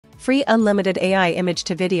Free unlimited AI image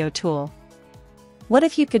to video tool. What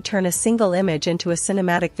if you could turn a single image into a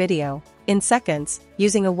cinematic video in seconds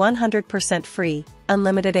using a 100% free,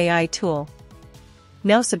 unlimited AI tool?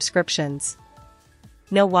 No subscriptions.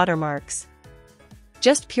 No watermarks.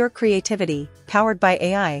 Just pure creativity, powered by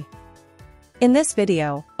AI. In this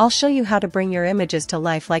video, I'll show you how to bring your images to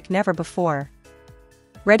life like never before.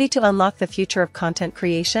 Ready to unlock the future of content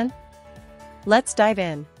creation? Let's dive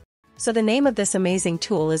in. So the name of this amazing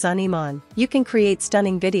tool is Unimon. You can create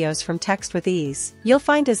stunning videos from text with ease. You'll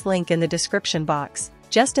find his link in the description box.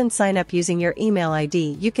 Just sign up using your email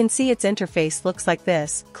ID. You can see its interface looks like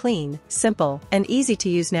this: clean, simple, and easy to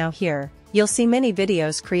use. Now here, you'll see many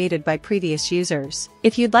videos created by previous users.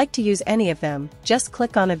 If you'd like to use any of them, just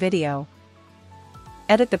click on a video.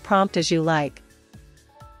 Edit the prompt as you like.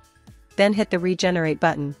 Then hit the regenerate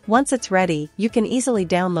button. Once it's ready, you can easily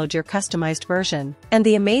download your customized version. And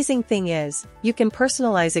the amazing thing is, you can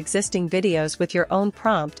personalize existing videos with your own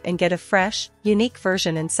prompt and get a fresh, unique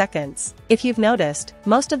version in seconds. If you've noticed,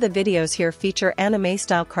 most of the videos here feature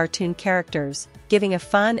anime-style cartoon characters, giving a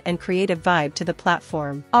fun and creative vibe to the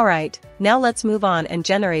platform. Alright, now let's move on and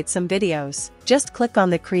generate some videos. Just click on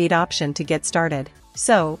the create option to get started.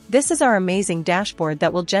 So, this is our amazing dashboard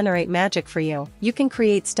that will generate magic for you. You can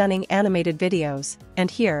create stunning animated videos, and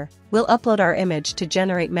here, we'll upload our image to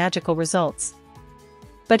generate magical results.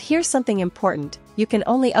 But here's something important: you can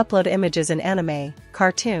only upload images in anime,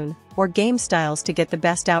 cartoon, or game styles to get the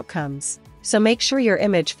best outcomes. So make sure your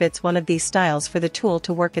image fits one of these styles for the tool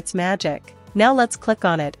to work its magic. Now let's click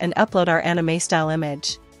on it and upload our anime style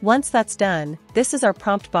image. Once that's done, this is our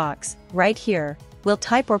prompt box. Right here, we'll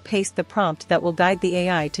type or paste the prompt that will guide the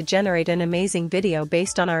AI to generate an amazing video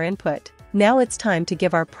based on our input. Now it's time to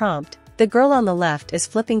give our prompt. The girl on the left is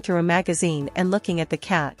flipping through a magazine and looking at the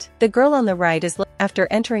cat. The girl on the right is After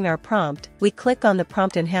entering our prompt, we click on the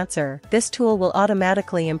prompt enhancer. This tool will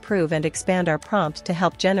automatically improve and expand our prompt to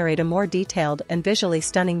help generate a more detailed and visually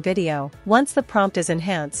stunning video. Once the prompt is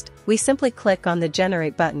enhanced, we simply click on the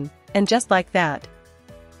generate button, and just like that.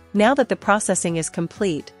 Now that the processing is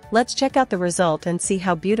complete, let's check out the result and see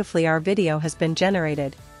how beautifully our video has been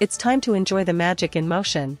generated. It's time to enjoy the magic in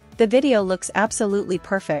motion. The video looks absolutely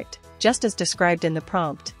perfect, just as described in the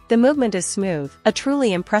prompt. The movement is smooth, a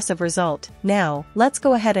truly impressive result. Now, let's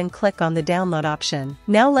go ahead and click on the download option.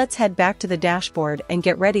 Now let's head back to the dashboard and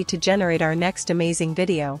get ready to generate our next amazing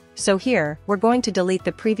video. So here, we're going to delete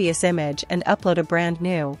the previous image and upload a brand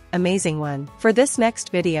new, amazing one. For this next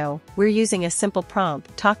video, we're using a simple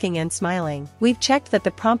prompt, talking and smiling. We've checked that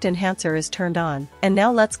the prompt enhancer is turned on, and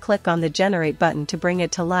now let's click on the generate button to bring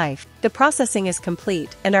it to life. The processing is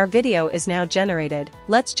complete, and our video is now generated.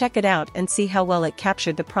 Let's check it out and see how well it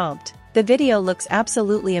captured the prompt. The video looks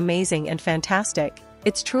absolutely amazing and fantastic.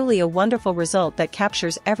 It's truly a wonderful result that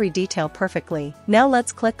captures every detail perfectly. Now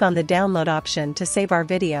let's click on the download option to save our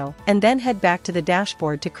video, and then head back to the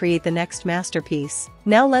dashboard to create the next masterpiece.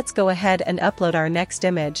 Now let's go ahead and upload our next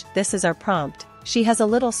image. This is our prompt. She has a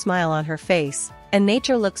little smile on her face, and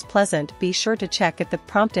nature looks pleasant. Be sure to check if the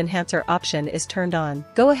prompt enhancer option is turned on.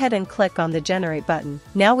 Go ahead and click on the generate button.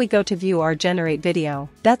 Now we go to view our generate video.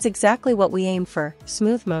 That's exactly what we aim for: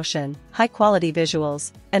 smooth motion, high quality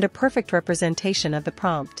visuals, and a perfect representation of the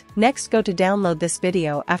prompt. Next, go to download this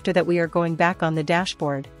video. After that, we are going back on the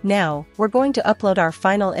dashboard. Now, we're going to upload our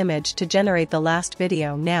final image to generate the last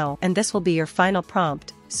video now, and this will be your final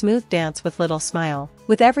prompt: smooth dance with little smile.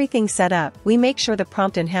 With everything set up, we make sure the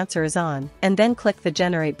prompt enhancer is on, and then click the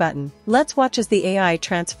generate button. Let's watch as the AI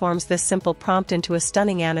transforms this simple prompt into a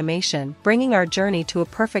stunning animation, bringing our journey to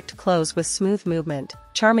a perfect close with smooth movement,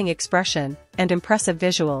 charming expression, and impressive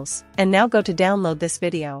visuals. And now go to download this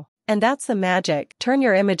video. And that's the magic. Turn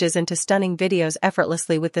your images into stunning videos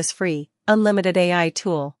effortlessly with this free, unlimited AI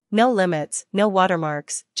tool. No limits, no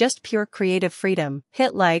watermarks, just pure creative freedom.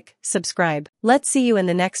 Hit like, subscribe. Let's see you in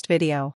the next video.